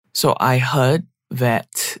So I heard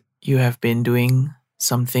that you have been doing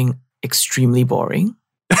something extremely boring.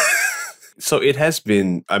 So it has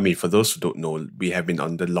been, for those who don't know, we have been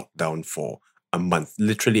under lockdown for a month,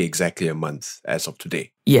 literally exactly a month as of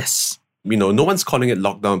today. Yes. No one's calling it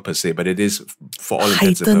lockdown per se, but it is for all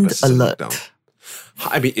intents and Heightened purposes alert. a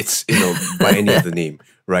lockdown. It's, by any other name,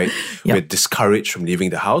 right? Yep. We're discouraged from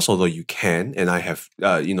leaving the house, although you can. And I have,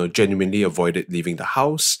 genuinely avoided leaving the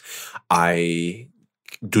house. I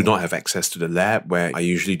do not have access to the lab where I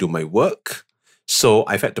usually do my work. So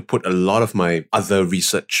I've had to put a lot of my other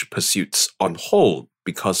research pursuits on hold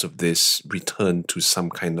because of this return to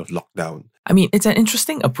some kind of lockdown. It's an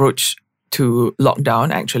interesting approach to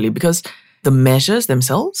lockdown, actually, because the measures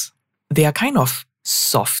themselves, they are kind of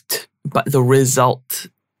soft, but the result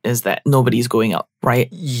is that nobody's going out, right?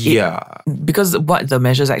 Yeah. Because what the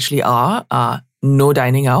measures actually are no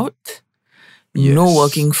dining out, no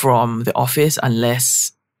working from the office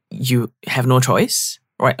unless you have no choice,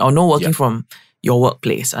 right? Or no working from your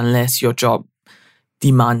workplace unless your job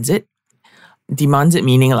demands it. Demands it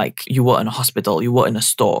meaning like you work in a hospital, you work in a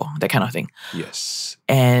store, that kind of thing. Yes.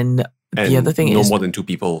 And the other thing no is... more than two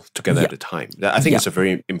people together at a time. I think it's a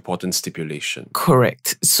very important stipulation.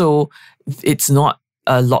 Correct. So it's not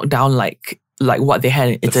a lockdown like what they had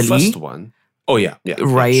in Italy. The first one. Oh, yeah.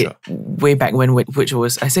 Right. Sure. Way back when, which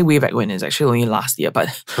was... I say way back when, it's actually only last year.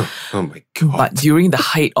 But oh my God. But during the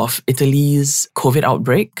height of Italy's COVID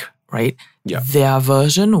outbreak, right? Yeah. Their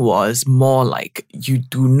version was more like you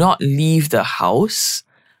do not leave the house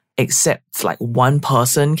except like one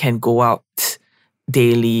person can go out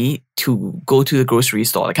daily to go to the grocery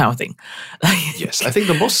store, that kind of thing. Yes, I think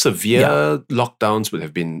the most severe lockdowns would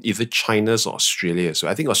have been either China's or Australia. So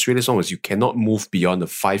I think Australia's one was you cannot move beyond a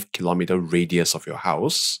 5-kilometer radius of your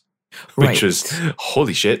house, which was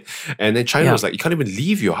holy shit. And then China was like, you can't even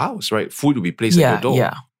leave your house, right? Food will be placed at your door.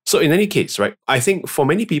 Yeah. So in any case, right, I think for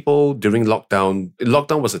many people during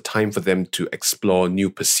lockdown was a time for them to explore new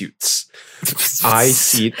pursuits. I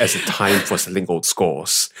see it as a time for settling old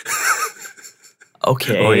scores.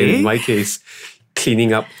 Okay. Or in my case,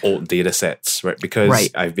 cleaning up old data sets, right?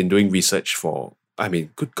 Because I've been doing research for,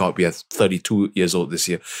 good God, we are 32 years old this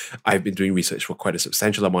year. I've been doing research for quite a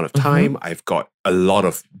substantial amount of time. I've got a lot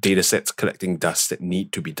of data sets collecting dust that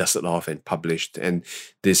need to be dusted off and published. And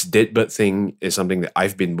this dead bird thing is something that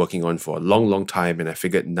I've been working on for a long, long time. And I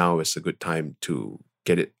figured now is a good time to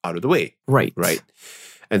get it out of the way. Right.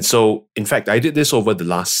 And so, in fact, I did this over the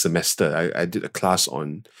last semester. I did a class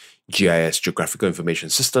on GIS, Geographical Information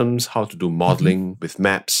Systems, how to do modeling with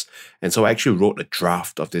maps. And so I actually wrote a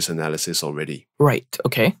draft of this analysis already. Right.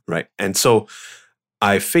 Okay. Right. And so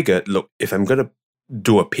I figured, look, if I'm going to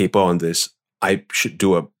do a paper on this, I should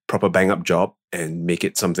do a proper bang-up job and make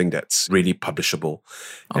it something that's really publishable.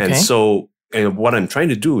 Okay. And what I'm trying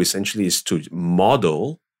to do essentially is to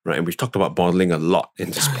model, right? And we've talked about modeling a lot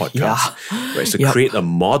in this podcast. Right? So create a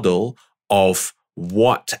model of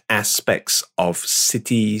what aspects of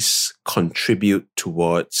cities contribute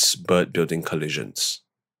towards bird-building collisions.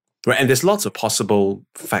 Right? And there's lots of possible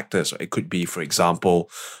factors. It could be, for example,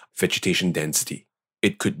 vegetation density.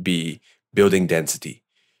 It could be building density.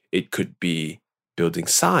 It could be building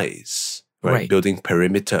size, right? Building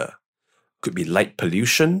perimeter. Could be light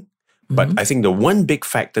pollution. But I think the one big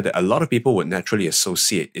factor that a lot of people would naturally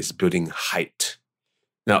associate is building height.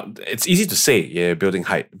 Now, it's easy to say, building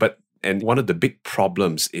height, and one of the big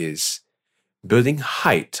problems is building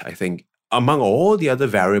height, I think, among all the other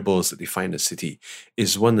variables that define a city,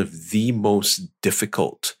 is one of the most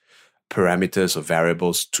difficult parameters or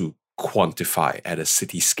variables to quantify at a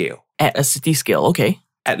city scale. At a city scale, okay.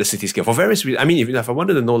 At the city scale. For various reasons. If I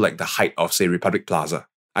wanted to know like the height of, say, Republic Plaza,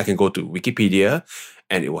 I can go to Wikipedia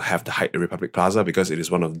and it will have the height of Republic Plaza because it is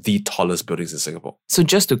one of the tallest buildings in Singapore. So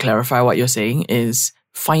just to clarify what you're saying is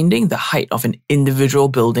finding the height of an individual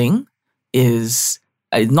building is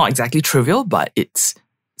not exactly trivial, but it's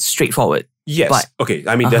straightforward. Yes.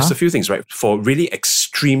 There's a few things, right? For really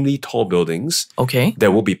extremely tall buildings,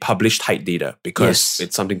 there will be published height data because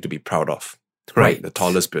it's something to be proud of. Right. The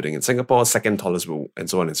tallest building in Singapore, second tallest, and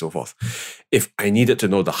so on and so forth. If I needed to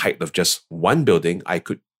know the height of just one building, I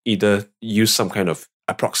could either use some kind of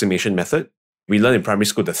approximation method. We learned in primary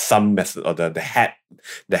school the thumb method or the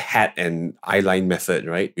hat and eye line method,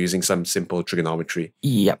 right? Using some simple trigonometry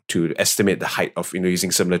to estimate the height of,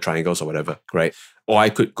 using similar triangles or whatever, right? Or I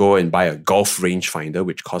could go and buy a golf rangefinder,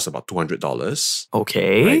 which costs about $200.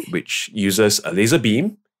 Okay. Right? Which uses a laser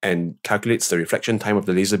beam and calculates the reflection time of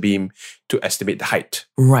the laser beam to estimate the height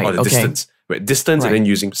or the distance. Right? Distance and then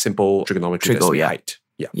using simple trigonometry to estimate height.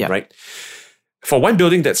 Right? For one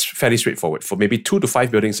building, that's fairly straightforward. For maybe 2 to 5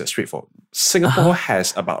 buildings, that's straightforward. Singapore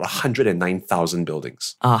has about 109,000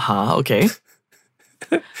 buildings. Okay.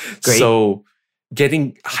 Great. So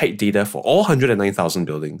getting height data for all 109,000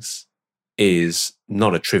 buildings is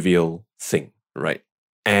not a trivial thing, right?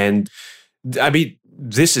 And I mean,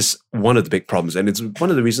 this is one of the big problems. And it's one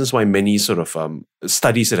of the reasons why many sort of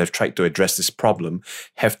studies that have tried to address this problem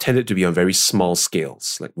have tended to be on very small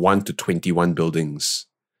scales, like 1 to 21 buildings.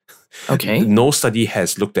 Okay. No study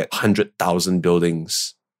has looked at 100,000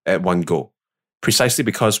 buildings at one go, precisely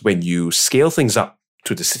because when you scale things up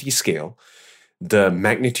to the city scale, the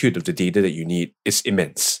magnitude of the data that you need is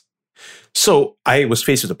immense. So I was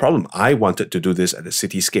faced with a problem. I wanted to do this at the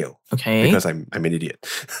city scale. Okay. Because I'm an idiot.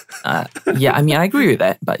 Yeah, I mean, I agree with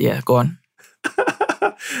that, but yeah, go on.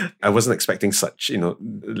 I wasn't expecting such,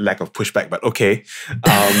 lack of pushback, but okay.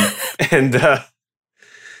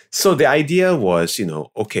 So the idea was,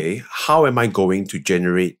 okay, how am I going to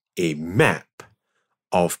generate a map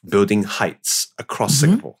of building heights across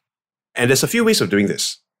Singapore? And there's a few ways of doing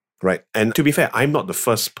this, right? And to be fair, I'm not the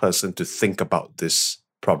first person to think about this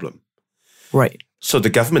problem. Right. So the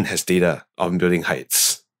government has data on building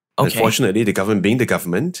heights. Okay. Unfortunately, the government being the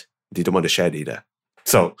government, they don't want to share data.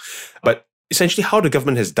 But essentially how the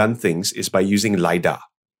government has done things is by using LiDAR.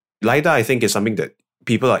 LiDAR, I think, is something that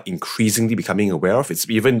people are increasingly becoming aware of. It's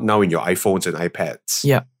even now in your iPhones and iPads.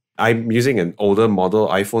 Yeah. I'm using an older model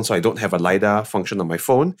iPhone, so I don't have a LiDAR function on my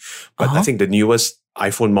phone. But I think the newest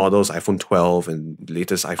iPhone models, iPhone 12 and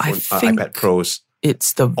latest iPad Pros,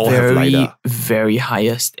 it's the very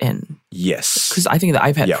highest end. Yes. Because I think the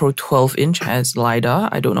iPad Pro 12-inch has LiDAR.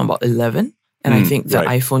 I don't know about 11. And I think the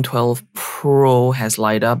iPhone 12 Pro has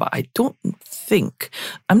LiDAR, but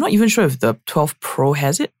I'm not even sure if the 12 Pro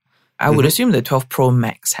has it. I would assume the 12 Pro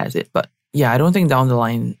Max has it, but yeah, I don't think down the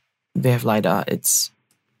line they have LiDAR. It's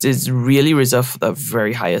really reserved for the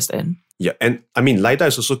very highest end. Yeah, and I mean, LiDAR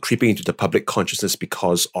is also creeping into the public consciousness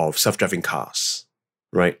because of self-driving cars,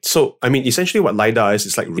 right? So, I mean, essentially what LiDAR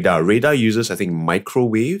is like radar. Radar uses, I think,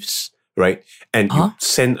 microwaves, right? And you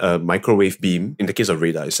send a microwave beam, in the case of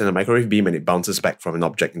radar, you send a microwave beam and it bounces back from an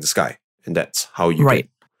object in the sky. And that's how you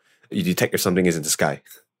detect if something is in the sky.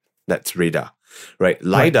 That's radar. Right.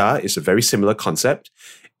 LiDAR is a very similar concept.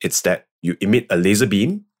 It's that you emit a laser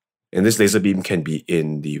beam, and this laser beam can be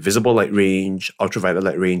in the visible light range, ultraviolet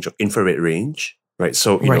light range, or infrared range. Right.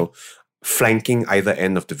 So, you know, flanking either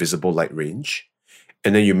end of the visible light range.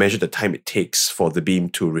 And then you measure the time it takes for the beam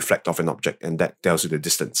to reflect off an object, and that tells you the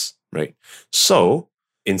distance. Right. So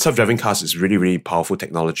in self-driving cars, it's really, really powerful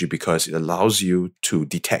technology because it allows you to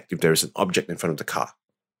detect if there is an object in front of the car.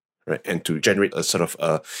 Right, and to generate a sort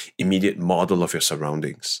of immediate model of your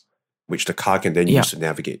surroundings, which the car can then use to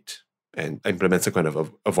navigate and implement some kind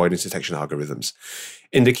of avoidance detection algorithms.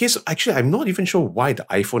 In the case, actually, I'm not even sure why the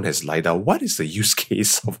iPhone has LiDAR. What is the use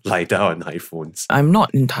case of LiDAR on iPhones? I'm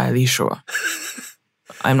not entirely sure.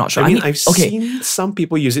 I'm not sure. I mean, I've seen some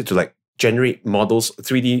people use it to like generate models,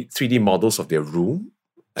 3D models of their room,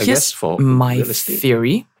 I guess, for my real estate.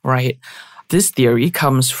 Theory, right? This theory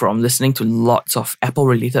comes from listening to lots of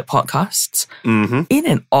Apple-related podcasts. In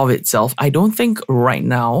and of itself, I don't think right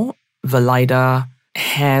now the LiDAR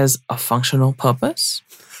has a functional purpose,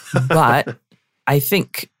 but I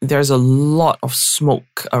think there's a lot of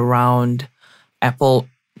smoke around Apple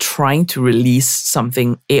trying to release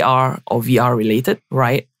something AR or VR related,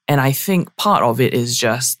 right? And I think part of it is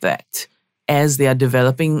just that as they are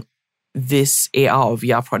developing this AR or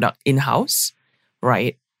VR product in-house,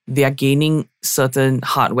 right, they are gaining certain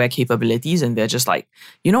hardware capabilities and they're just like,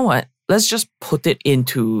 you know what, let's just put it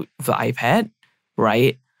into the iPad,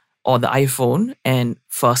 right? Or the iPhone. And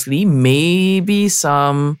firstly, maybe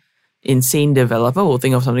some insane developer will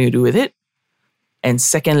think of something to do with it. And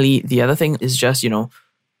secondly, the other thing is just,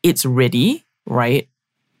 it's ready, right?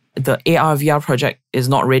 The AR VR project is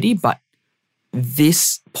not ready, but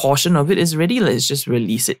this portion of it is ready. Let's just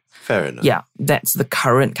release it. Fair enough. Yeah, that's the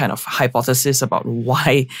current kind of hypothesis about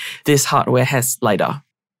why this hardware has LiDAR.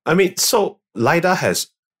 I mean, so LiDAR has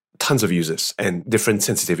tons of uses and different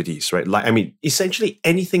sensitivities, right? Like, I mean, essentially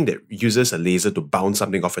anything that uses a laser to bounce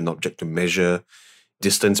something off an object to measure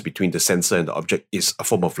distance between the sensor and the object is a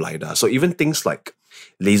form of LiDAR. So even things like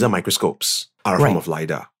laser microscopes are a form of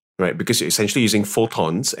LiDAR, right? Because you're essentially using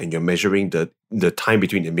photons and you're measuring the time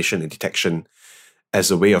between emission and detection as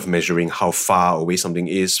a way of measuring how far away something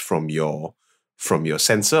is from your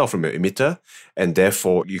sensor or from your emitter, and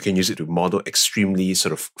therefore you can use it to model extremely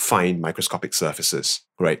sort of fine microscopic surfaces,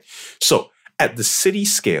 right? So at the city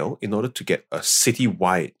scale, in order to get a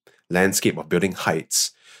city-wide landscape of building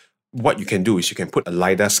heights, what you can do is you can put a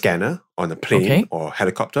LiDAR scanner on a plane or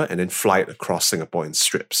helicopter and then fly it across Singapore in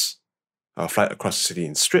strips. Fly it across the city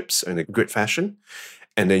in strips in a grid fashion,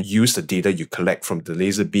 and then use the data you collect from the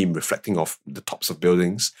laser beam reflecting off the tops of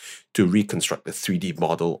buildings to reconstruct the 3D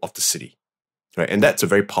model of the city. Right? And that's a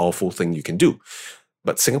very powerful thing you can do.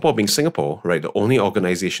 But Singapore being Singapore, right, the only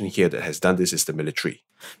organization here that has done this is the military.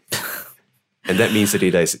 And that means the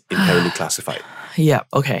data is inherently classified. Yeah,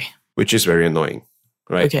 okay. Which is very annoying,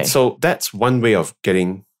 right? Okay. So that's one way of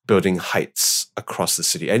getting building heights across the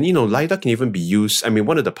city. And, LiDAR can even be used. I mean,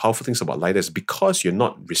 one of the powerful things about LiDAR is because you're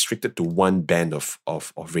not restricted to one band of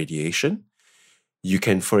radiation, you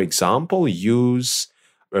can, for example, use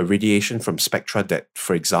a radiation from spectra that,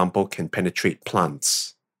 for example, can penetrate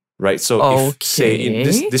plants, right? So if, say,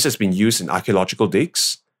 this has been used in archaeological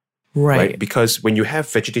digs, right? Because when you have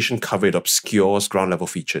vegetation cover, it obscures ground level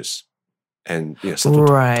features and subtle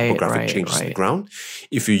topographic changes in the ground.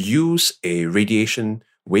 If you use a radiation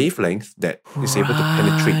wavelength that is able to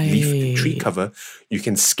penetrate leaf tree cover, you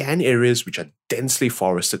can scan areas which are densely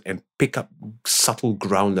forested and pick up subtle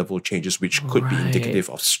ground level changes which could be indicative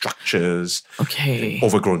of structures,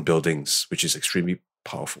 overgrown buildings, which is extremely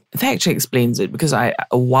powerful. That actually explains it, because a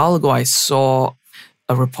while ago I saw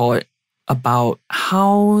a report about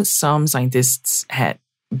how some scientists had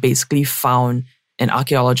basically found an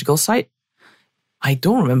archaeological site. I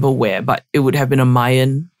don't remember where, but it would have been a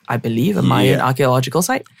Mayan, I believe, a Mayan archaeological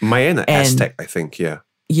site. Mayan or Aztec, I think, yeah.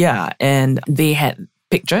 Yeah, and they had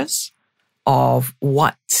pictures of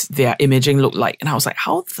what their imaging looked like. And I was like,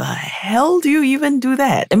 how the hell do you even do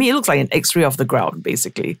that? I mean, it looks like an X-ray of the ground,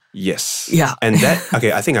 basically. Yes. Yeah. And that,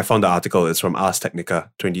 I think I found the article. It's from Ars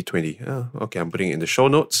Technica 2020. Oh, okay, I'm putting it in the show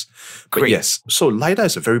notes. Great. But yes, so LiDAR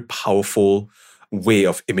is a very powerful way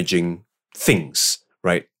of imaging things,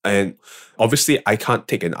 right? And obviously, I can't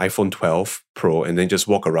take an iPhone 12 Pro and then just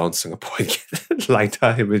walk around Singapore and get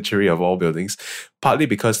LiDAR imagery of all buildings. Partly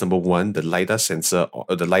because, number one, the LiDAR sensor,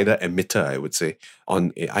 or the LiDAR emitter, I would say, on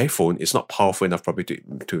an iPhone is not powerful enough probably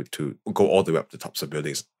to go all the way up the tops of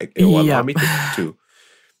buildings. It will allow me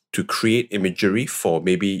to create imagery for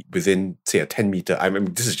maybe within, say, a 10 meter, I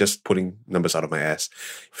mean, this is just putting numbers out of my ass,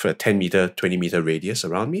 for a 10 meter, 20 meter radius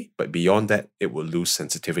around me. But beyond that, it will lose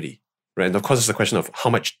sensitivity. Right. And of course, it's a question of how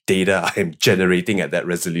much data I'm generating at that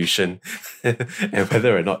resolution and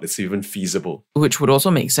whether or not it's even feasible. Which would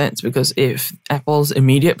also make sense, because if Apple's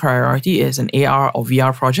immediate priority is an AR or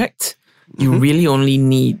VR project, you really only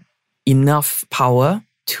need enough power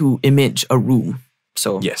to image a room.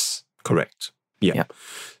 So yes, correct. Yeah.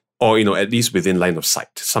 Or, at least within line of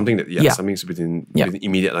sight. Something that, something's within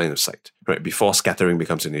immediate line of sight, right? Before scattering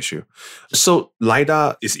becomes an issue. So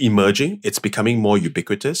LiDAR is emerging. It's becoming more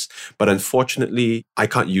ubiquitous. But unfortunately, I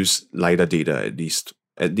can't use LiDAR data, at least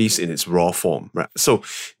in its raw form, right? So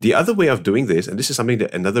the other way of doing this, and this is something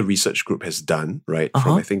that another research group has done, right?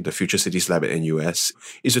 From, I think, the Future Cities Lab at NUS,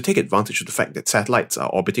 is to take advantage of the fact that satellites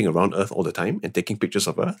are orbiting around Earth all the time and taking pictures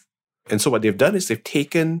of Earth. And so what they've done is they've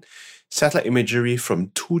taken satellite imagery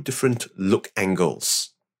from two different look angles.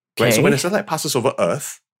 Right? So when a satellite passes over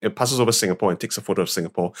Earth, it passes over Singapore and takes a photo of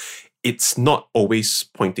Singapore, it's not always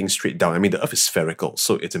pointing straight down. I mean, the Earth is spherical,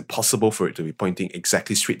 so it's impossible for it to be pointing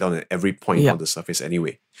exactly straight down at every point on the surface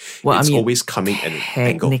anyway. Well, it's always coming at an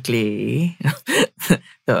angle. Technically, the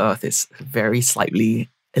Earth is very slightly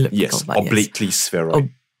elliptical. Yes, obliquely spheroid.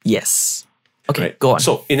 Yes. Okay, go on.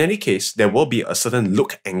 So in any case, there will be a certain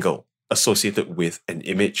look angle associated with an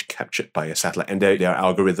image captured by a satellite. And there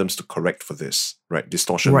are algorithms to correct for this, right?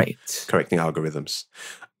 Distortion correcting algorithms.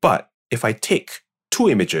 But if I take two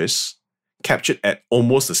images captured at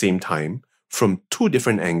almost the same time from two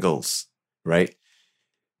different angles, right?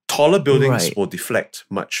 Taller buildings will deflect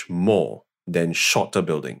much more than shorter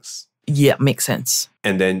buildings. Yeah, makes sense.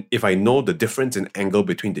 And then if I know the difference in angle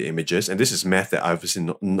between the images, and this is math that I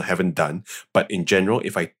obviously haven't done, but in general,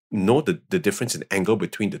 if I know the difference in angle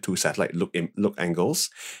between the two satellite look angles,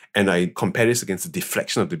 and I compare this against the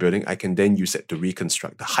deflection of the building, I can then use it to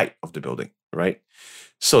reconstruct the height of the building, right?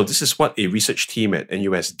 So this is what a research team at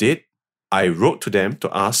NUS did. I wrote to them to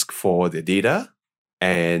ask for the data,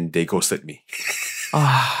 and they ghosted me.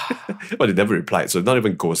 Well, they never replied, so not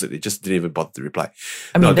even ghosted. They just didn't even bother to reply.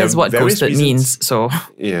 I mean, that's what ghosted means, so...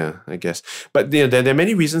 Yeah, I guess. But there are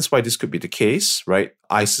many reasons why this could be the case, right?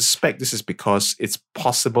 I suspect this is because it's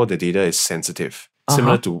possible the data is sensitive,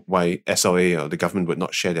 similar to why SLA or the government would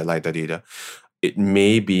not share their LiDAR data. It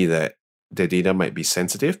may be that the data might be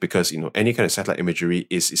sensitive because, any kind of satellite imagery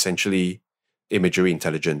is essentially imagery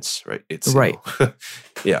intelligence, right? It's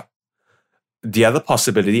yeah. The other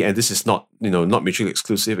possibility, and this is not mutually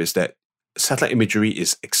exclusive, is that satellite imagery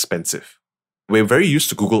is expensive, we're very used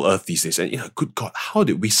to Google Earth these days. And good God, how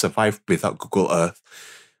did we survive without Google Earth?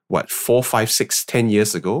 What, 4, 5, 6, 10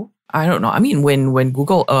 years ago? I don't know. I mean, when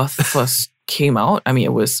Google Earth first came out, I mean,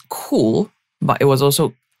 it was cool, but it was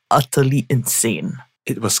also utterly insane.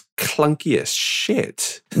 It was clunky as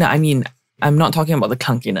shit. No, I mean, I'm not talking about the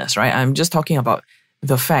clunkiness, right? I'm just talking about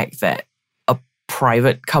the fact that a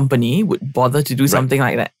private company would bother to do something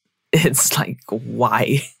like that. It's like,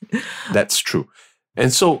 why? That's true.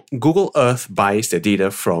 And so Google Earth buys their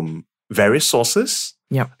data from various sources.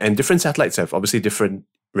 Yep. And different satellites have obviously different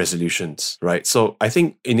resolutions, right? So I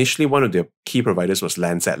think initially one of their key providers was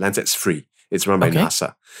Landsat. Landsat's free. It's run by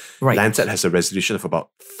NASA. Right. Landsat has a resolution of about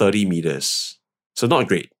 30 meters. So not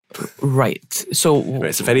great. Right. So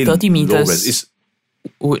it's a very 30 meters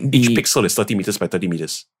would be... Each pixel is 30 meters by 30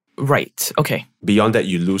 meters. Right. Okay. Beyond that,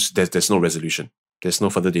 you lose. There's no resolution. There's no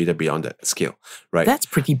further data beyond that scale, right? That's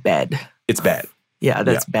pretty bad. It's bad. Yeah,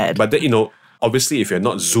 that's bad. But then, obviously, if you're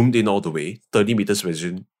not zoomed in all the way, 30 meters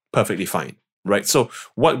resolution, perfectly fine, right? So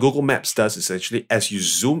what Google Maps does is actually, as you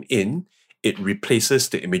zoom in, it replaces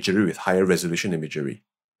the imagery with higher resolution imagery.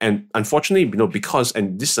 And unfortunately, because,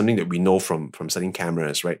 and this is something that we know from studying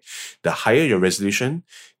cameras, right? The higher your resolution,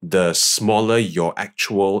 the smaller your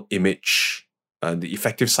actual image, the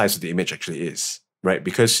effective size of the image actually is, right?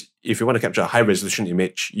 Because if you want to capture a high resolution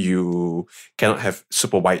image, you cannot have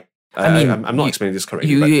super wide. I'm not explaining this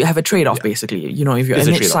correctly. You have a trade-off, basically. If your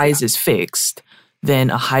image size is fixed, then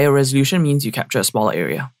a higher resolution means you capture a smaller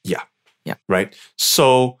area. Yeah. Yeah. Right?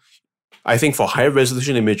 So I think for higher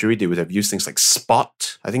resolution imagery, they would have used things like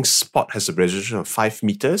Spot. I think Spot has a resolution of 5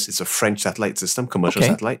 meters. It's a French satellite system, commercial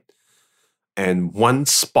satellite. And one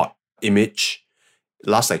Spot image,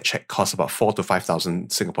 last I checked, costs about 4,000 to 5,000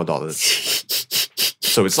 Singapore dollars.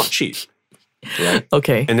 So it's not cheap. Right?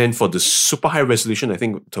 Okay. And then for the super high resolution, I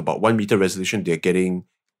think to about 1 meter resolution, they're getting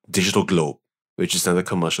Digital Globe, which is another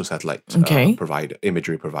commercial satellite provider,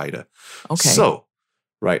 imagery provider. Okay. So,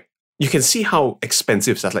 right, you can see how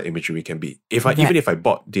expensive satellite imagery can be. Even if I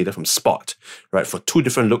bought data from Spot, right, for 2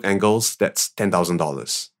 different look angles, that's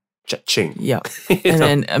 $10,000. Cha-ching. Yeah. And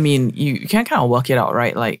then, I mean, you can kind of work it out,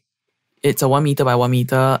 right? Like, it's a 1 meter by 1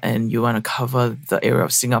 meter, and you want to cover the area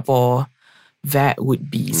of Singapore. That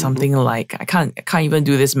would be something like, I can't even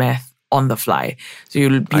do this math on the fly. So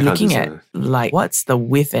you'll be looking at like, what's the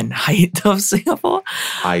width and height of Singapore?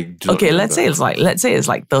 Let's say it's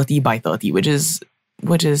like 30 by 30, which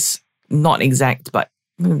is not exact, but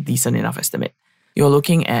decent enough estimate. You're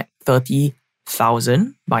looking at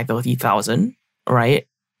 30,000 by 30,000, right?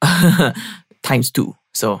 Times 2.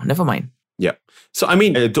 So never mind. Yeah. So, I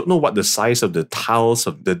mean, I don't know what the size of the tiles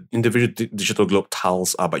of the individual Digital Globe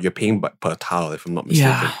tiles are, but you're paying per tile, if I'm not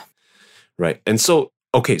mistaken. Yeah. Right. And so,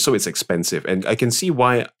 so it's expensive. And I can see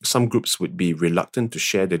why some groups would be reluctant to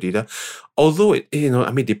share the data. Although,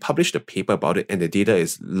 they published a paper about it and the data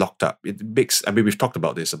is locked up. We've talked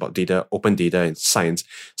about this, about data, open data in science.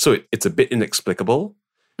 So it's a bit inexplicable.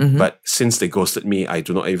 Mm-hmm. But since they ghosted me, I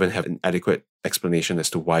do not even have an adequate explanation as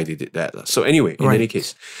to why they did that. So anyway, in any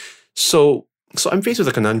case, so I'm faced with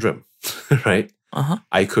a conundrum, right? Uh-huh.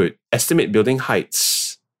 I could estimate building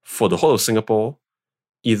heights for the whole of Singapore,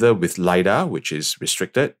 either with LiDAR, which is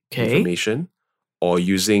restricted information, or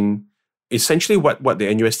using essentially what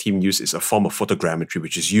the NUS team use is a form of photogrammetry,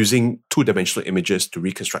 which is using 2-dimensional images to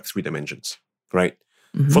reconstruct 3 dimensions, right?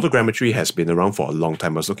 Mm-hmm. Photogrammetry has been around for a long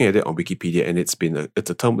time. I was looking at it on Wikipedia, and it's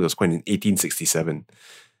a term that was coined in 1867.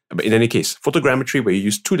 But in any case, photogrammetry, where you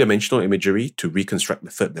use 2-dimensional imagery to reconstruct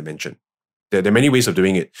the 3rd dimension. There are many ways of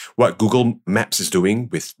doing it. What Google Maps is doing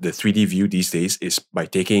with the 3D view these days is by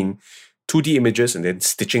taking 2D images and then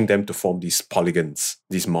stitching them to form these polygons,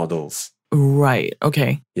 these models. Right.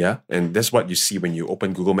 Okay. Yeah. And that's what you see when you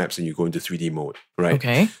open Google Maps and you go into 3D mode, right?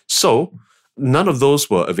 Okay. So none of those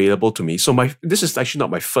were available to me. So this is actually not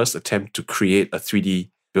my first attempt to create a 3D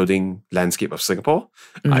building landscape of Singapore.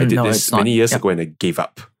 I did this many years ago and I gave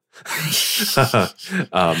up.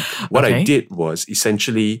 What I did was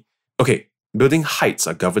essentially, building heights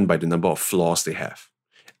are governed by the number of floors they have.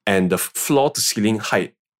 And the floor to ceiling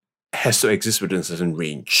height has to exist within a certain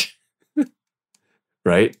range.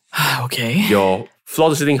 Right? Okay. Your floor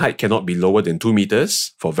to ceiling height cannot be lower than 2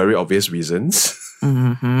 meters for very obvious reasons.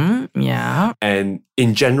 Mm-hmm. Yeah. And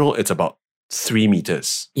in general, it's about 3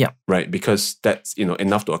 meters. Yeah. Right? Because that's,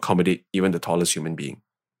 enough to accommodate even the tallest human being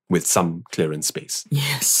with some clearance space.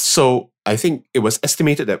 Yes. So I think it was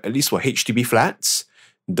estimated that at least for HDB flats,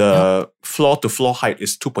 the floor-to-floor height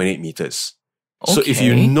is 2.8 meters. Okay. So if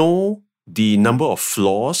you know the number of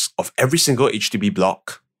floors of every single HDB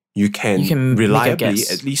block, you can reliably,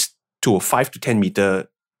 at least to a 5 to 10 meter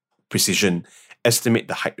precision, estimate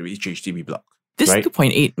the height of each HDB block. This right?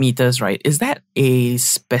 2.8 meters, right? Is that a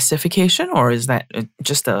specification or is that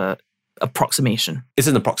just a approximation? It's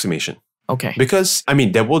an approximation. Okay. Because, I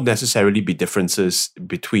mean, there will necessarily be differences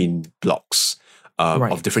between blocks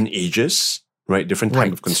of different ages, right? Different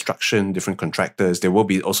type of construction, different contractors. There will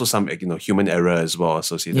be also some, human error as well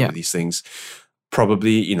associated with these things.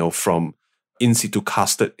 Probably, from in situ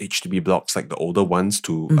casted HDB blocks like the older ones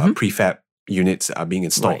to prefab units that are being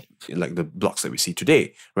installed, like the blocks that we see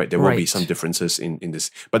today, right? There will be some differences in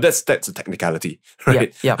this. But that's a technicality,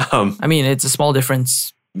 right? Yeah. I mean, it's a small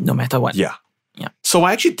difference no matter what. Yeah. So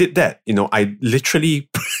I actually did that. I literally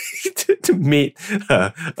made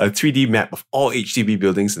a 3D map of all HDB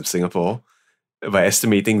buildings in Singapore by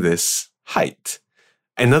estimating this height.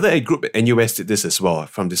 Another group at NUS did this as well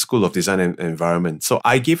from the School of Design and Environment. So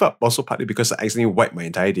I gave up also partly because I accidentally wiped my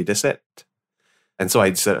entire data set. And so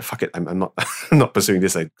I said, fuck it, I'm not I'm not pursuing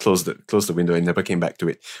this. I closed the window and never came back to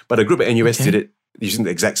it. But a group at NUS did it using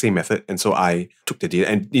the exact same method. And so I took the data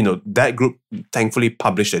and, that group thankfully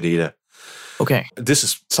published the data. Okay. This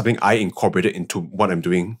is something I incorporated into what I'm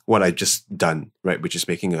doing, what I just done, right? Which is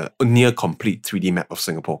making a near complete 3D map of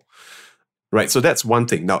Singapore, right? So that's one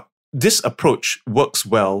thing. Now, this approach works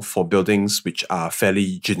well for buildings which are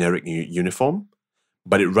fairly generic and uniform,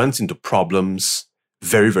 but it runs into problems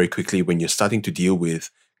very, very quickly when you're starting to deal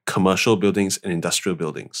with commercial buildings and industrial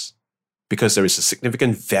buildings, because there is a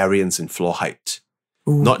significant variance in floor height,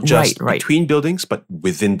 not just between buildings, but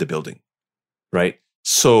within the building, right?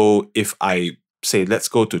 So if I say, let's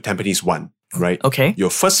go to Tampines 1, right? Okay. Your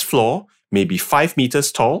first floor may be 5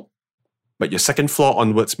 meters tall, but your second floor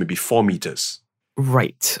onwards may be 4 meters.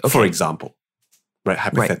 Right. Okay. For example, right?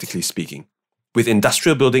 Hypothetically speaking. With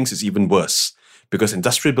industrial buildings, it's even worse because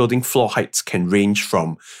industrial building floor heights can range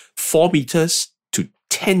from 4 meters to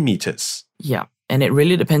 10 meters. Yeah. And it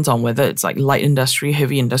really depends on whether it's like light industry,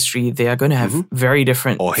 heavy industry. They are going to have very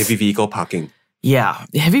different... Or heavy vehicle parking. Yeah.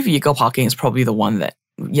 The heavy vehicle parking is probably the one that,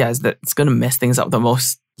 it's going to mess things up the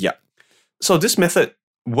most. Yeah. So this method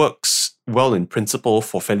works well in principle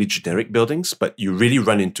for fairly generic buildings, but you really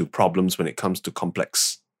run into problems when it comes to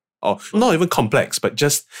complex, or not even complex, but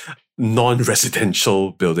just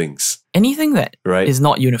non-residential buildings. Anything that is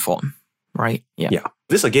not uniform, right? Yeah.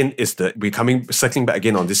 This again is circling back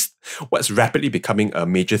again on this, what's rapidly becoming a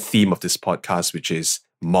major theme of this podcast, which is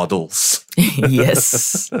models.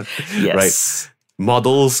 Yes. Right.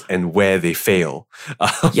 Models and where they fail.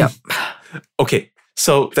 Yep. Okay.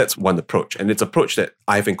 So that's one approach. And it's an approach that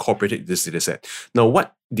I've incorporated in this data set. Now,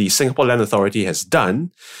 what the Singapore Land Authority has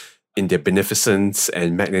done in their beneficence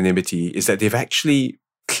and magnanimity is that they've actually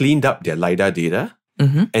cleaned up their LiDAR data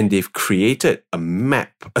and they've created a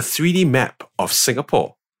map, a 3D map of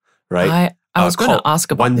Singapore, right? I was going to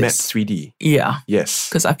ask about this. this. One Map 3D. Yeah. Yes.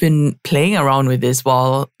 Because I've been playing around with this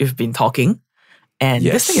while you've been talking. And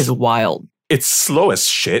this thing is wild. It's slow as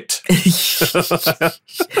shit.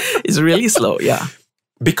 It's really slow, yeah.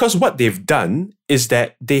 Because what they've done is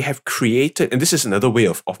that they have created, and this is another way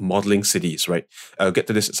of modeling cities, right? I'll get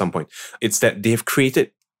to this at some point. It's that they've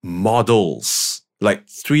created models, like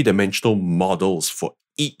 3-dimensional models for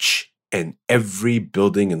each and every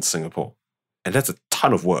building in Singapore. And that's a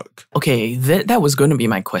ton of work. Okay, that was going to be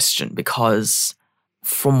my question, because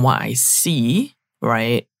from what I see,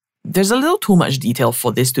 right, there's a little too much detail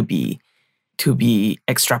for this to be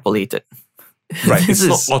extrapolated. Right.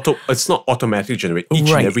 It's not automatically generated. Each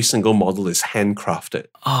and every single model is handcrafted.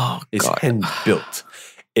 Oh, it's God. hand built.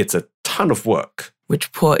 It's a ton of work.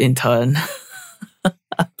 Which poor intern.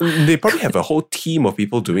 They probably have a whole team of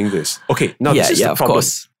people doing this. Okay, now this is the problem. Of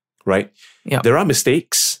course. Right? Yeah. There are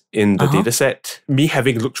mistakes in the data set. Me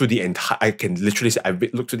having looked through the entire, I can literally say I've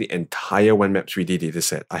looked through the entire One Map 3D data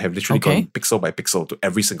set. I have literally gone pixel by pixel to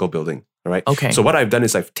every single building. All right. Okay. So what I've done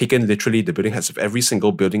is I've taken literally the building heights of every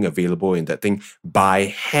single building available in that thing by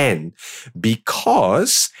hand,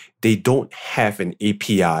 because they don't have an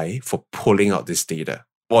API for pulling out this data.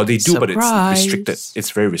 Or they do, but it's restricted.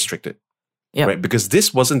 It's very restricted. Yeah. Right. Because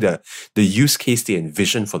this wasn't the use case they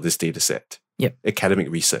envisioned for this data set. Yep.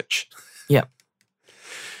 Academic research. Yeah.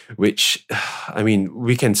 Which, I mean,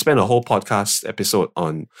 we can spend a whole podcast episode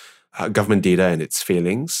on government data and its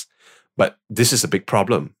failings, but this is a big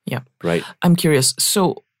problem. Yeah. Right? I'm curious.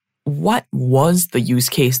 So what was the use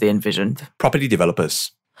case they envisioned? Property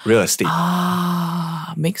developers, real estate.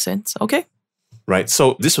 Makes sense. Okay. Right.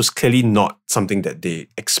 So this was clearly not something that they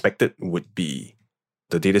expected would be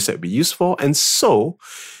the data set would be used for. And so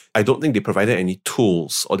I don't think they provided any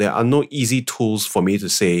tools, or there are no easy tools for me to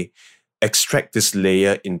say, extract this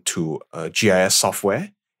layer into GIS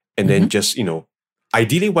software and then just,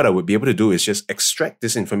 ideally, what I would be able to do is just extract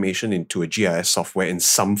this information into a GIS software in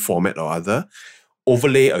some format or other,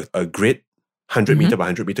 overlay a grid, 100 meter by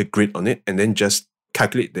 100 meter grid on it, and then just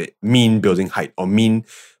calculate the mean building height or mean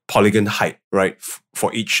polygon height, right,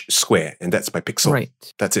 for each square. And that's by pixel. Right.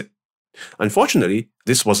 That's it. Unfortunately,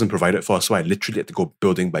 this wasn't provided for us, so I literally had to go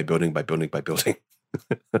building by building by building by building.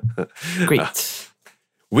 Great.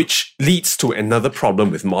 Which leads to another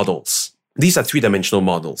problem with models. These are three-dimensional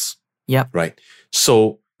models. Yep. Right.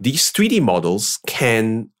 So these 3D models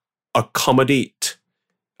can accommodate,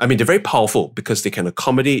 they're very powerful because they can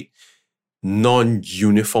accommodate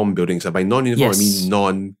non-uniform buildings. And by non-uniform, I mean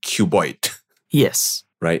non-cuboid. Yes.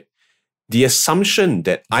 Right. The assumption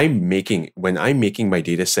that I'm making when I'm making my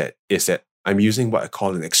data set is that I'm using what I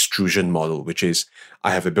call an extrusion model, which is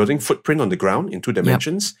I have a building footprint on the ground in 2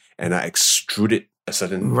 dimensions, and I extrude it a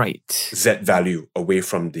certain Z value away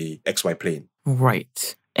from the XY plane.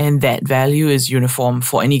 Right. And that value is uniform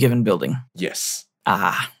for any given building. Yes.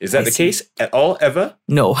 Is that the case at all, ever?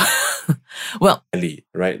 No. Well,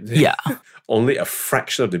 right? Yeah. Only a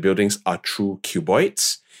fraction of the buildings are true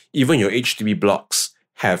cuboids. Even your HDB blocks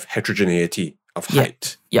have heterogeneity of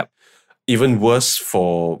height. Yep. Even worse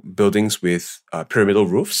for buildings with pyramidal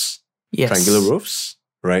roofs, triangular roofs,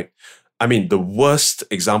 right? The worst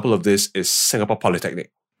example of this is Singapore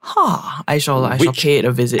Polytechnic. I shall pay it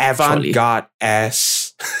a visit shortly. Avant-garde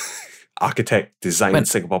ass architect designed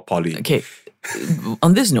Singapore Poly. Okay.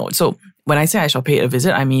 On this note, so when I say I shall pay it a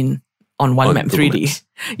visit, I mean on OneMap 3D.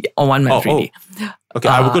 On OneMap 3D. Okay,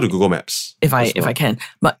 I will go to Google Maps. If I can.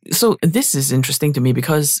 But so this is interesting to me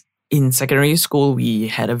because in secondary school, we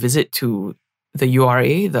had a visit to the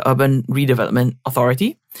URA, the Urban Redevelopment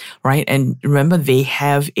Authority, right? And remember, they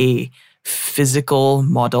have a physical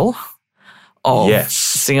model of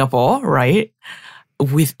Singapore, right?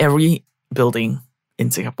 With every building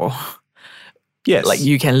in Singapore. Yes. Like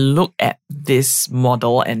you can look at this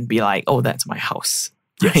model and be like, oh, that's my house,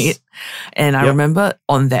 right? And I remember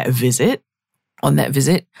on that visit,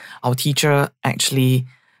 our teacher actually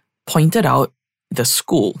pointed out the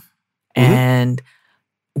school. And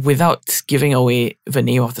without giving away the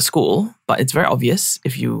name of the school, but it's very obvious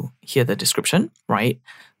if you hear the description, right?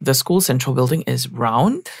 The school central building is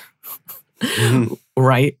round,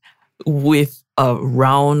 right? With a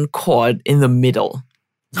round quad in the middle.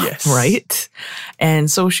 Yes. Right? And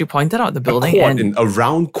so she pointed out the building. A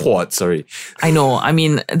round quad, sorry. I know.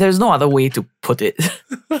 There's no other way to put it.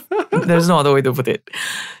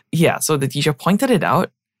 Yeah, so the teacher pointed it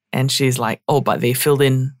out and she's like, oh, but they filled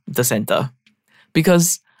in the center.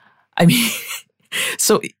 Because,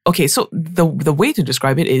 so the way to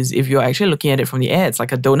describe it is if you're actually looking at it from the air, it's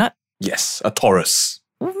like a donut. Yes, a torus.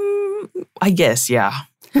 I guess, yeah.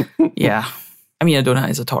 Yeah. A donut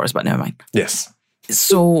is a torus, but never mind. Yes.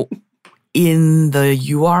 So in the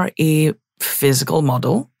URA physical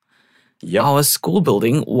model, our school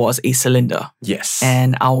building was a cylinder. Yes.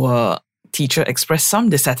 And our teacher expressed some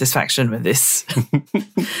dissatisfaction with this.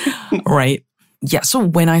 Right? Yeah, so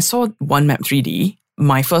when I saw OneMap 3D,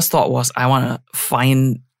 my first thought was I want to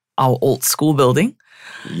find our old school building.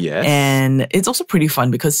 Yes. And it's also pretty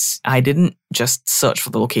fun because I didn't just search for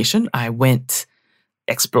the location. I went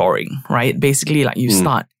exploring, right? Basically, like you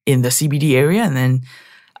start in the CBD area and then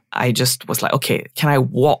I just was like, okay, can I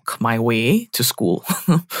walk my way to school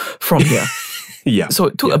from here? Yeah. So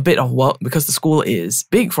it took a bit of work because the school is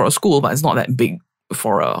big for a school, but it's not that big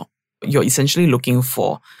for you're essentially looking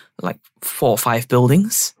for like 4 or 5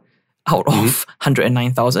 buildings out of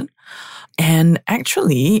 109,000. And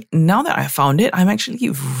actually, now that I found it, I'm actually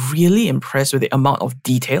really impressed with the amount of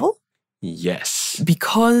detail. Yes.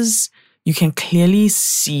 Because you can clearly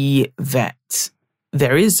see that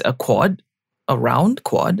there is a quad, a round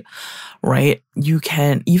quad, right? You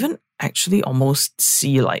can even actually almost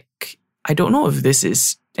see like, I don't know if this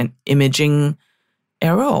is an imaging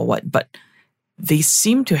error or what, but they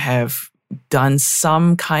seem to have done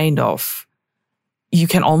some kind of, you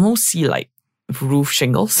can almost see like roof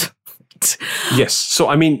shingles. Yes.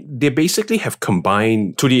 So, they basically have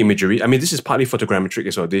combined 2D imagery. This is partly photogrammetric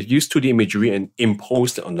as well. They use 2D imagery and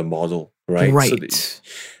imposed it on the model, right? Right.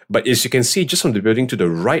 But as you can see, just from the building to the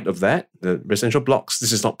right of that, the residential blocks,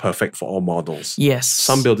 this is not perfect for all models. Yes.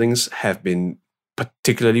 Some buildings have been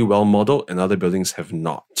particularly well modeled and other buildings have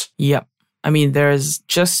not. Yep. There's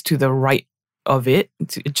just to the right of it,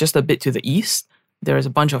 just a bit to the east, there's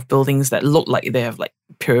a bunch of buildings that look like they have like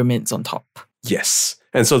pyramids on top. Yes.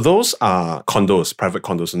 And so those are condos, private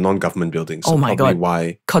condos, and non-government buildings. Oh my God.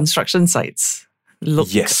 Why construction sites look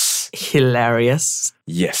hilarious.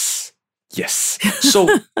 Yes.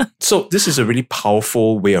 So this is a really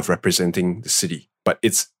powerful way of representing the city, but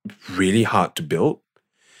it's really hard to build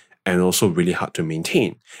and also really hard to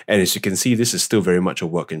maintain. And as you can see, this is still very much a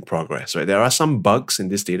work in progress, right? There are some bugs in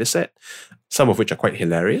this data set, some of which are quite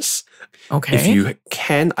hilarious. Okay. If you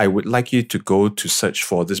can, I would like you to go to search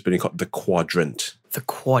for this building called The Quadrant. The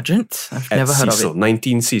Quadrant? I've never heard Cecil, of it.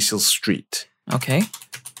 19 Cecil Street. Okay.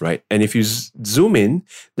 Right? And if you zoom in,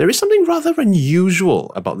 there is something rather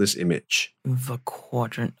unusual about this image. The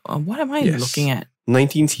Quadrant. What am I Yes. looking at?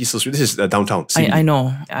 19 Cecil Street. This is downtown. I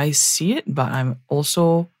know. I see it, but I'm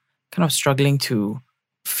also kind of struggling to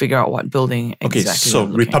figure out what building exactly. Okay, so I'm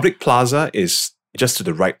looking Republic Plaza is just to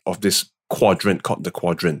the right of this quadrant called The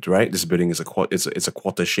Quadrant, right? This building is it's a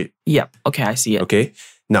quarter shape. at. Yep. Okay, I see it. Okay.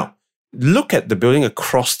 Now, look at the building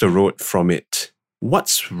across the road from it.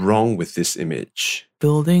 What's wrong with this image?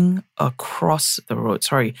 Building across the road.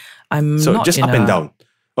 Sorry, I'm So not just in up a, and down.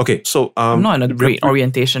 Okay, so I'm not in a great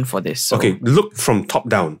orientation for this. So Okay, look from top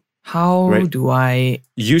down. how Right. do I?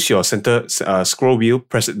 Use your center scroll wheel,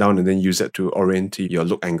 press it down, and then use that to orient to your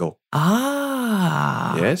look angle.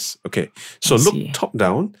 Ah. Yes. Okay. So I look see. top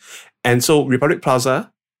down. And so Republic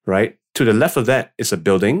Plaza, right? To the left of that is a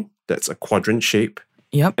building that's a quadrant shape.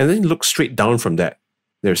 Yep. And then look straight down from that.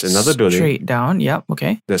 There's another building Straight down. Yep.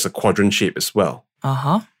 Okay. that's a quadrant shape as well,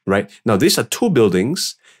 Uh-huh. right? Now, these are two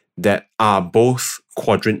buildings that are both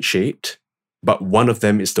quadrant shaped, but one of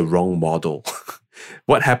them is the wrong model.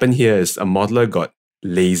 What happened here is a modeler got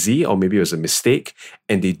lazy, or maybe it was a mistake,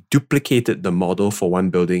 and they duplicated the model for one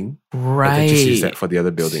building Right. and then just used that for the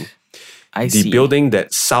other building. I The see. building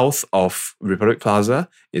that's south of Republic Plaza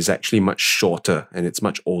is actually much shorter and it's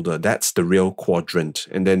much older. That's the real quadrant.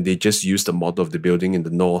 And then they just used the model of the building in the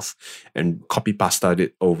north and copy pasted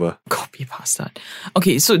it over. Copy pasta.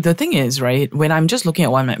 Okay, so the thing is, right, when I'm just looking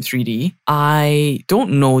at OneMap 3D, I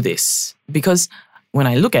don't know this because when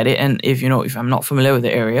I look at it, and if I'm not familiar with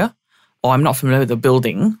the area, or I'm not familiar with the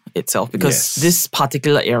building itself, because Yes. this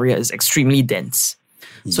particular area is extremely dense.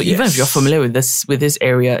 So even if you're Yes. familiar with this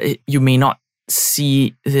area, you may not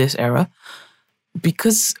see this area.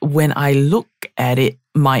 Because when I look at it,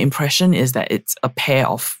 my impression is that it's a pair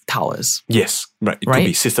of towers. Yes, right. It could Right?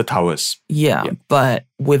 be sister towers. Yeah, Yeah. but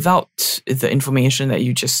without the information that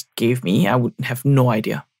you just gave me, I would have no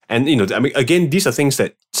idea. And, I mean, again, these are things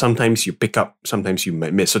that sometimes you pick up, sometimes you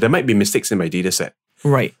might miss. So there might be mistakes in my data set.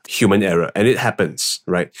 Right. Human error, and it happens,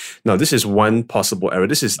 right? Now, this is one possible error.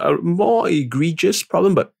 This is a more egregious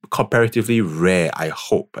problem, but comparatively rare, I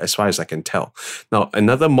hope, as far as I can tell. Now,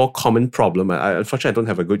 another more common problem, unfortunately, I don't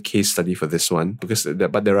have a good case study for this one,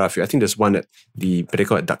 but there are a few. I think there's one at the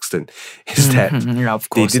Pinnacle at Duxton, is that Yeah, of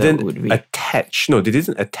they course, that would didn't be. they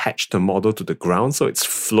didn't attach the model to the ground, so it's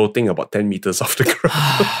floating about 10 meters off the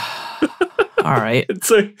ground. All right.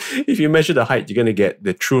 So if you measure the height, you're going to get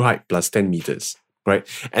the true height plus 10 meters, right?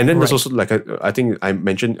 And then there's Right. also, I think I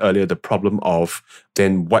mentioned earlier, the problem of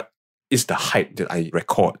then what is the height that I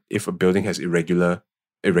record if a building has irregular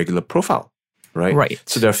profile, right? Right.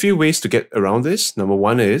 So there are a few ways to get around this. Number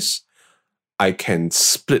one is I can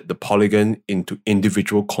split the polygon into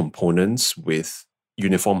individual components with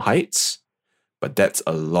uniform heights, but that's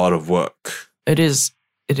a lot of work. It is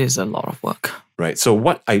a lot of work. Right. So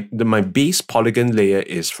my base polygon layer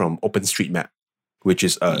is from OpenStreetMap, which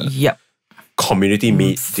is a Yep.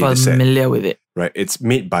 community-made data set. Familiar with it. Right. It's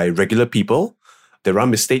made by regular people. There are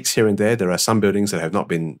mistakes here and there. There are some buildings that have not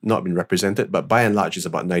been represented, but by and large, it's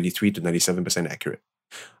about 93 to 97% accurate.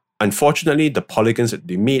 Unfortunately, the polygons that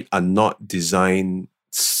they made are not designed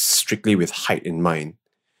strictly with height in mind.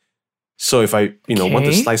 So if I want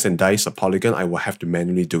to Okay. slice and dice a polygon, I will have to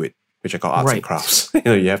manually do it, which I call arts and Right. crafts.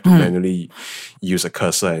 You have to manually use a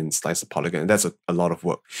cursor and slice a polygon. And that's a lot of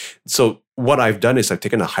work. So what I've done is I've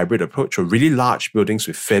taken a hybrid approach for really large buildings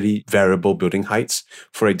with fairly variable building heights.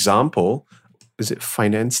 For example, is it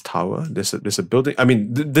Finance Tower? There's a building. I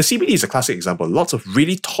mean, the CBD is a classic example. Lots of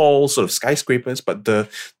really tall sort of skyscrapers, but the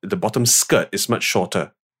bottom skirt is much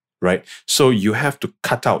shorter, right? So you have to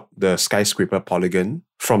cut out the skyscraper polygon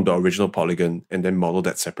from the original polygon and then model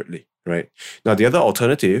that separately, right? Now, the other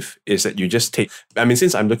alternative is that you just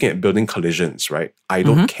since I'm looking at building collisions, right? I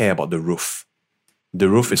don't care about the roof. The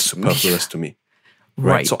roof is superfluous to me,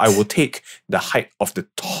 right? Right. So I will take the height of the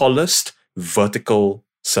tallest vertical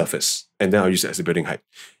surface and then I'll use it as the building height.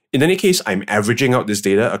 In any case, I'm averaging out this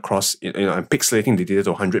data across, I'm pixelating the data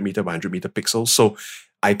to 100 meter by 100 meter pixels. So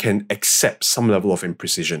I can accept some level of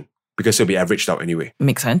imprecision because it'll be averaged out anyway.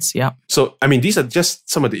 Makes sense. Yeah. So, these are just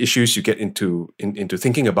some of the issues you get into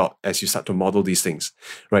thinking about as you start to model these things,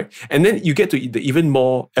 right? And then you get to the even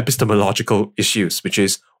more epistemological issues, which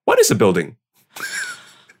is, what is a building?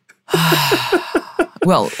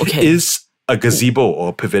 Well, okay. Is a gazebo or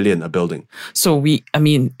a pavilion, a building? So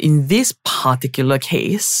in this particular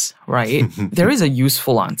case, right, there is a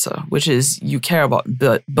useful answer, which is you care about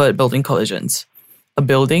bird-building collisions. A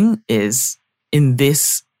building is, in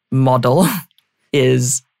this model,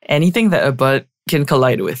 is anything that a bird can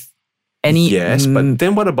collide with. Yes, but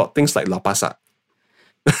then what about things like Lau Pa Sat?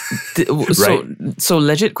 Right. So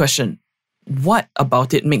legit question, what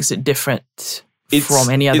about it makes it different from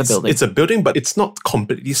any other building? It's a building, but it's not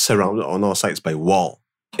completely surrounded on all sides by wall.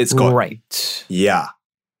 It's got... Right. Yeah.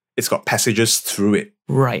 It's got passages through it.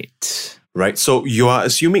 Right. Right. So you are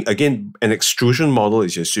assuming, again, an extrusion model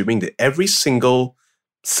is assuming that every single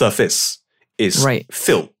surface is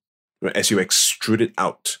filled, right, as you extrude it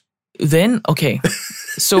out. Then, okay.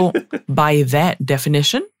 So by that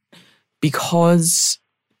definition, because...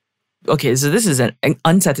 Okay, so this is an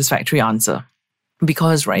unsatisfactory answer.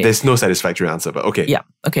 Because, right... There's no satisfactory answer, but okay. Yeah,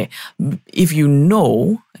 okay. If you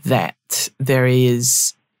know that there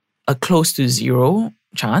is a close to zero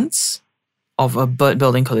chance of a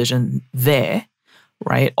bird-building collision there,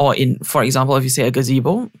 right? Or for example, if you say a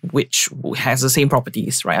gazebo, which has the same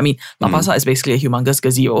properties, right? I mean, Lau Pa Sat is basically a humongous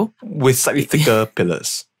gazebo. With slightly thicker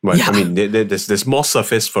pillars. Right. Yeah. I mean, there's more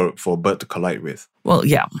surface for a bird to collide with. Well,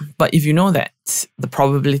 yeah. But if you know that the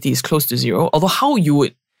probability is close to zero, although how you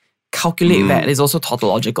would calculate that is also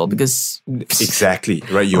tautological because... Exactly.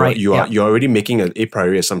 Right. You're already making an a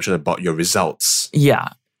priori assumption about your results. Yeah.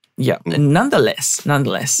 Yeah. Nonetheless,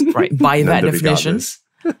 right. By that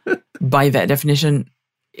definition,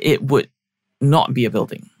 it would not be a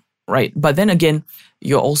building. Right. But then again,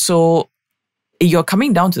 you're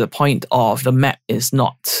coming down to the point of the map is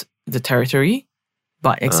not the territory,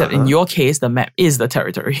 but except in your case, the map is the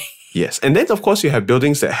territory. Yes. And then, of course, you have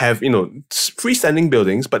buildings that have, freestanding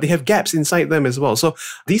buildings, but they have gaps inside them as well. So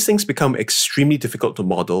these things become extremely difficult to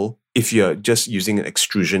model if you're just using an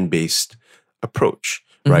extrusion-based approach,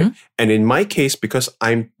 right? Mm-hmm. And in my case, because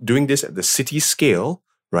I'm doing this at the city scale,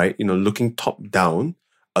 right, looking top down,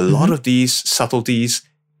 a lot of these subtleties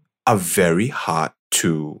are very hard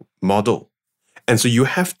to model. And so you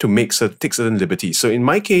have to take certain liberties. So in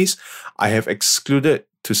my case, I have excluded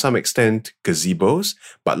to some extent gazebos,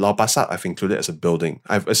 but Lau Pa Sat I've included as a building.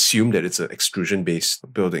 I've assumed that it's an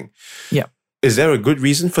extrusion-based building. Yeah. Is there a good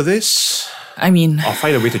reason for this? I mean... I'll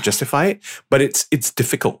find a way to justify it, but it's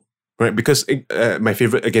difficult, right? Because my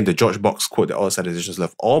favorite, again, the George Box quote that all statisticians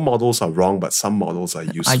love, all models are wrong, but some models are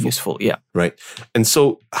useful. Yeah. Right? And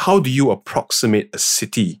so how do you approximate a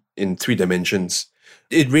city in 3 dimensions?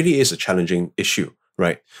 It really is a challenging issue,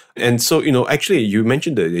 right? And so, actually, you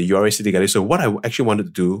mentioned the URA City Gallery. So what I actually wanted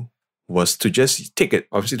to do was to just take it,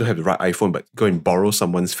 obviously don't have the right iPhone, but go and borrow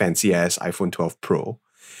someone's fancy-ass iPhone 12 Pro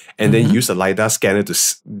and then use a LiDAR scanner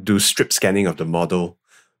to do strip scanning of the model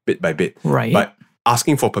bit by bit. Right. But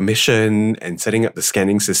asking for permission and setting up the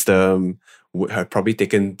scanning system would have probably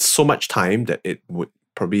taken so much time that it would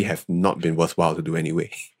probably have not been worthwhile to do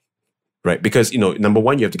anyway. Right? Because, number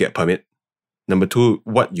one, you have to get a permit. Number 2,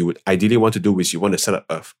 what you would ideally want to do is you want to set up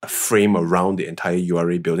a frame around the entire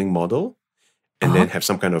URA building model and then have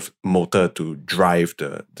some kind of motor to drive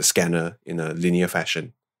the scanner in a linear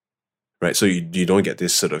fashion. Right? So you don't get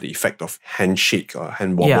this sort of effect of handshake or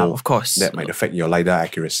hand wobble. Yeah, of course. That might affect your LiDAR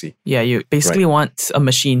accuracy. Yeah, you basically want a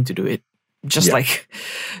machine to do it. Just like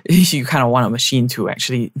you kind of want a machine to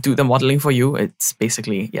actually do the modeling for you. It's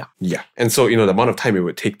basically, yeah. Yeah. And so, the amount of time it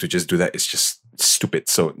would take to just do that is just stupid.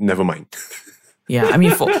 So never mind. Yeah, I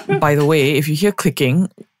mean, by the way, if you hear clicking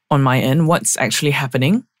on my end, what's actually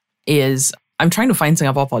happening is I'm trying to find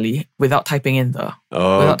Singapore Poly without typing in the...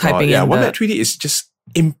 Wombat 3D is just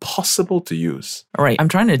impossible to use. Right. I'm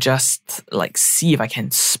trying to just see if I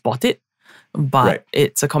can spot it, but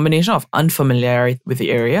it's a combination of unfamiliarity with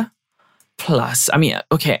the area. Plus, I mean,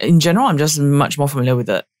 okay, in general, I'm just much more familiar with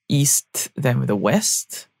the east than with the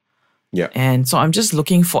west. Yeah. And so I'm just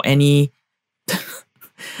looking for any...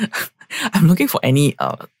 I'm looking for any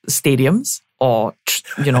stadiums or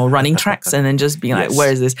running tracks, and then just being like,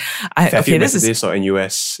 "Where is this?" This or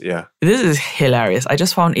NUS, yeah. This is hilarious. I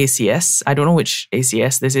just found ACS. I don't know which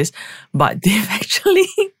ACS this is, but they've actually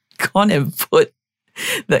gone and put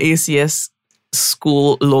the ACS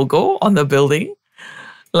school logo on the building.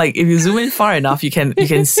 Like if you zoom in far enough, you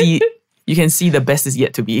can see the best is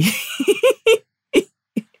yet to be.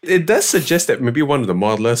 It does suggest that maybe one of the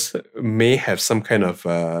modelers may have some kind of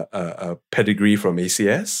a pedigree from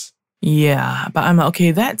ACS. Yeah, but I'm like, okay,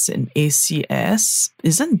 that's an ACS.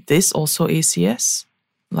 Isn't this also ACS?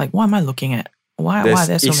 Like, what am I looking at? Why are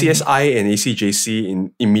there so ACSI many? and ACJC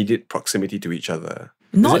in immediate proximity to each other.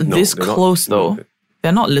 Not this close, though.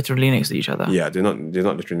 They're not literally next to each other. Yeah, they're not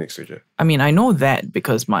literally next to each other. I mean, I know that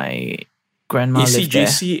because my grandma lived there.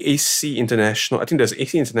 ACJC, AC International. I think there's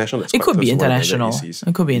AC International. That's It could be international.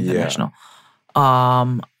 It could be international.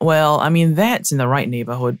 Well, I mean, that's in the right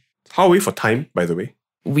neighborhood. How are we for time, by the way?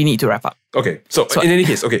 We need to wrap up. Okay. So in any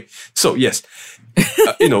case, okay. So yes,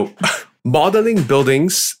 modeling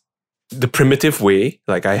buildings the primitive way,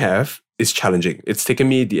 like I have, is challenging. It's taken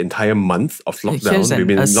me the entire month of lockdown. We've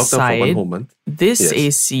been in lockdown for 1 whole month. This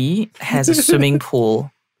AC has a swimming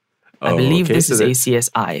pool. I believe this is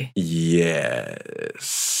ACSI.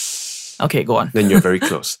 Yes. Okay, go on. Then you're very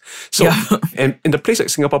close. So, and in the place like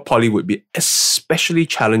Singapore Poly would be especially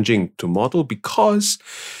challenging to model because,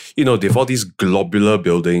 they've all these globular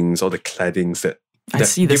buildings, all the claddings that I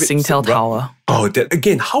see the Singtel tower. Oh, that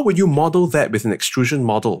again, how would you model that with an extrusion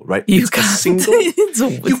model, right? You can't.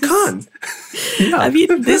 You can't. Yeah. I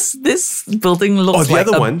mean, this building looks like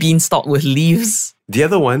a beanstalk with leaves. The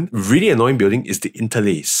other one, really annoying building, is the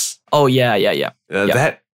interlace. Oh, yeah.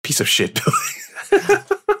 That piece of shit building.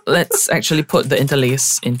 Let's actually put the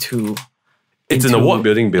interlace into... It's an award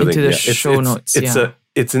building. Into the show notes.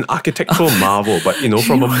 It's an architectural marvel, but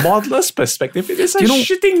from a modeler's perspective, it is a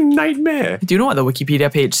shitting nightmare. Do you know what the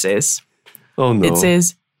Wikipedia page says? Oh no. It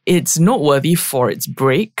says, it's noteworthy for its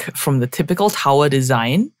break from the typical tower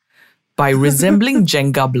design by resembling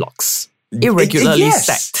Jenga blocks, irregularly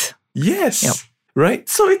stacked. Yes. Yep. Right?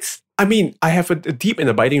 So I have a deep and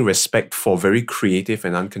abiding respect for very creative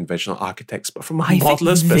and unconventional architects, but from a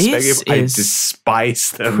modeler's perspective, I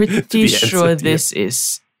despise them. Pretty sure this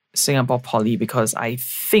is Singapore Poly because I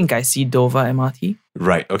think I see Dover MRT.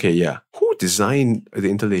 Right, okay, yeah. Who designed the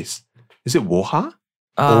interlace? Is it Woha?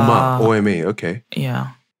 OMA, okay. Yeah.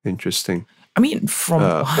 Interesting. I mean, from...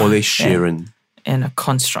 Ole Sharon. And a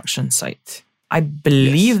construction site. I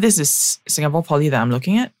believe this is Singapore Poly that I'm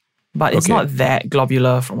looking at, but it's not that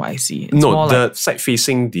globular from what I see. It's no, the site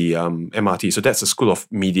facing the MRT, so that's the School of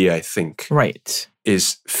Media, I think. Right.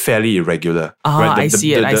 Is fairly irregular. Right? I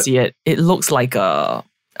see it. It looks like a...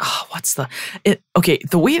 the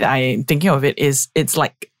way that I'm thinking of it is it's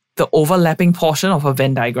like the overlapping portion of a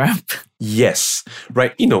Venn diagram. Yes,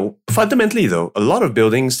 right. Fundamentally though, a lot of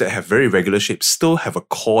buildings that have very regular shapes still have a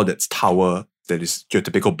core that's tower, that is your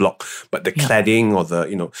typical block, but the cladding or the,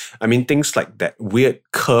 things like that weird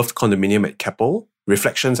curved condominium at Keppel,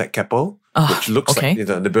 Reflections at Keppel, which looks like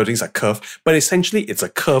the buildings are curved, but essentially it's a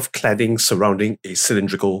curved cladding surrounding a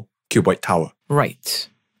cylindrical cuboid tower. Right.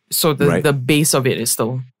 So the base of it is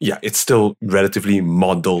still... Yeah, it's still relatively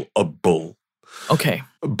modelable. Okay.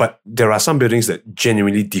 But there are some buildings that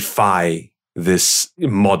genuinely defy this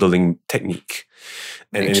modeling technique.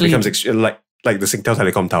 And it becomes like the Singtel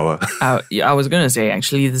Telecom Tower. I was going to say,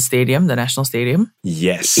 actually, the stadium, the National Stadium.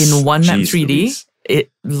 Yes. In one map 3D, Louise.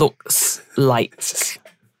 It looks like...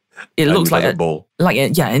 It looks like an bowl.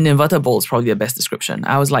 An inverted bowl is probably the best description.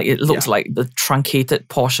 I was like, it looks like the truncated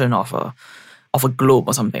portion of a globe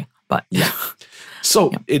or something. But yeah.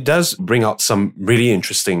 So it does bring out some really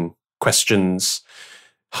interesting questions.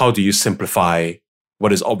 How do you simplify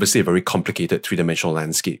what is obviously a very complicated three-dimensional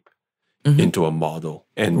landscape into a model?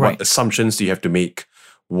 And what assumptions do you have to make?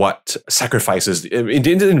 What sacrifices,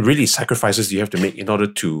 sacrifices do you have to make in order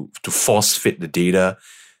to force fit the data,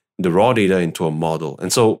 the raw data into a model?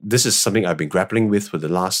 And so this is something I've been grappling with for the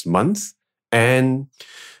last month. And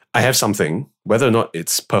I have something, whether or not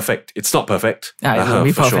it's perfect. It's not perfect. It will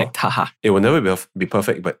be perfect. Sure. It will never be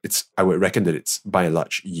perfect, but I would reckon that it's by and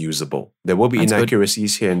large usable. There will be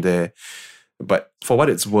inaccuracies here and there, but for what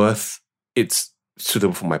it's worth, it's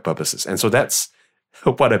suitable for my purposes. And so that's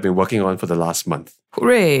what I've been working on for the last month.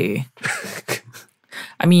 Hooray!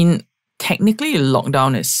 I mean, technically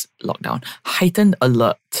heightened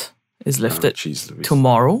alert is lifted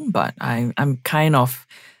tomorrow, but I'm kind of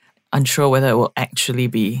unsure whether it will actually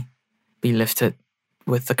be lifted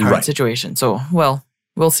with the current situation. So, we'll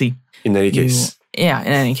see. In any case. In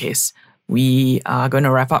any case, we are going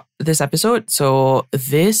to wrap up this episode. So,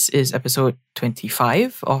 this is episode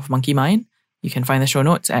 25 of Monkey Mind. You can find the show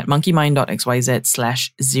notes at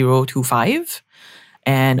monkeymind.xyz/025.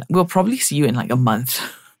 And we'll probably see you in like a month.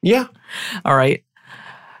 Yeah. All right.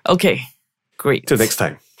 Okay. Great. Till next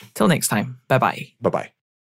time. Bye-bye. Bye-bye.